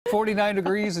49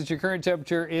 degrees is your current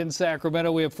temperature in Sacramento.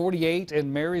 We have 48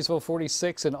 in Marysville,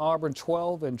 46 in Auburn,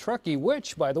 12 in Truckee,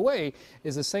 which, by the way,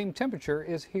 is the same temperature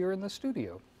as here in the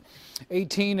studio.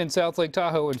 18 in South Lake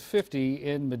Tahoe and 50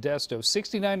 in Modesto.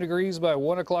 69 degrees by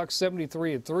 1 o'clock,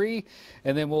 73 at 3,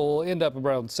 and then we'll end up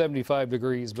around 75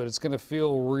 degrees, but it's going to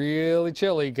feel really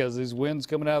chilly because these winds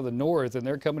coming out of the north, and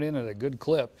they're coming in at a good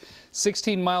clip.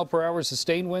 16-mile-per-hour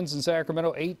sustained winds in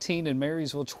Sacramento, 18 in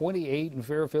Marysville, 28 in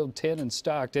Fairfield, 10 in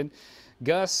Stockton.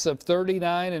 Gusts of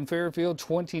 39 in Fairfield,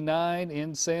 29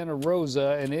 in Santa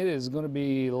Rosa, and it is going to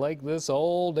be like this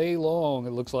all day long,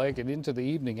 it looks like, and into the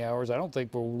evening hours. I don't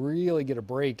think we'll really get a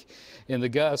break in the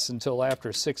gusts until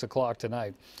after 6 o'clock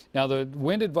tonight. Now, the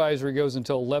wind advisory goes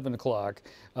until 11 o'clock.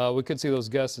 We could see those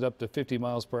gusts at up to 50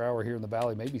 miles per hour here in the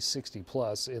valley, maybe 60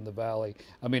 plus in the valley.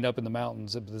 I mean, up in the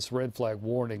mountains. This red flag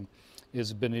warning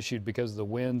has been issued because of the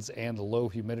winds and the low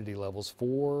humidity levels,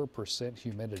 4%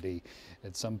 humidity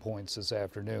at some points this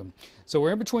afternoon. So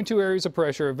we're in between two areas of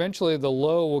pressure. Eventually the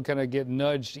low will kind of get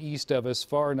nudged east of us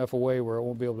far enough away where it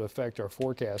won't be able to affect our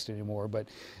forecast anymore, but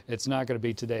it's not going to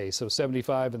be today. So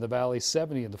 75 in the valley,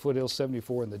 70 in the foothills,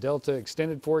 74 in the delta.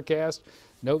 Extended forecast.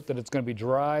 Note that it's going to be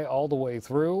dry all the way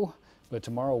through, but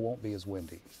tomorrow won't be as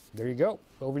windy. There you go.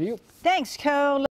 Over to you. Thanks, Cole.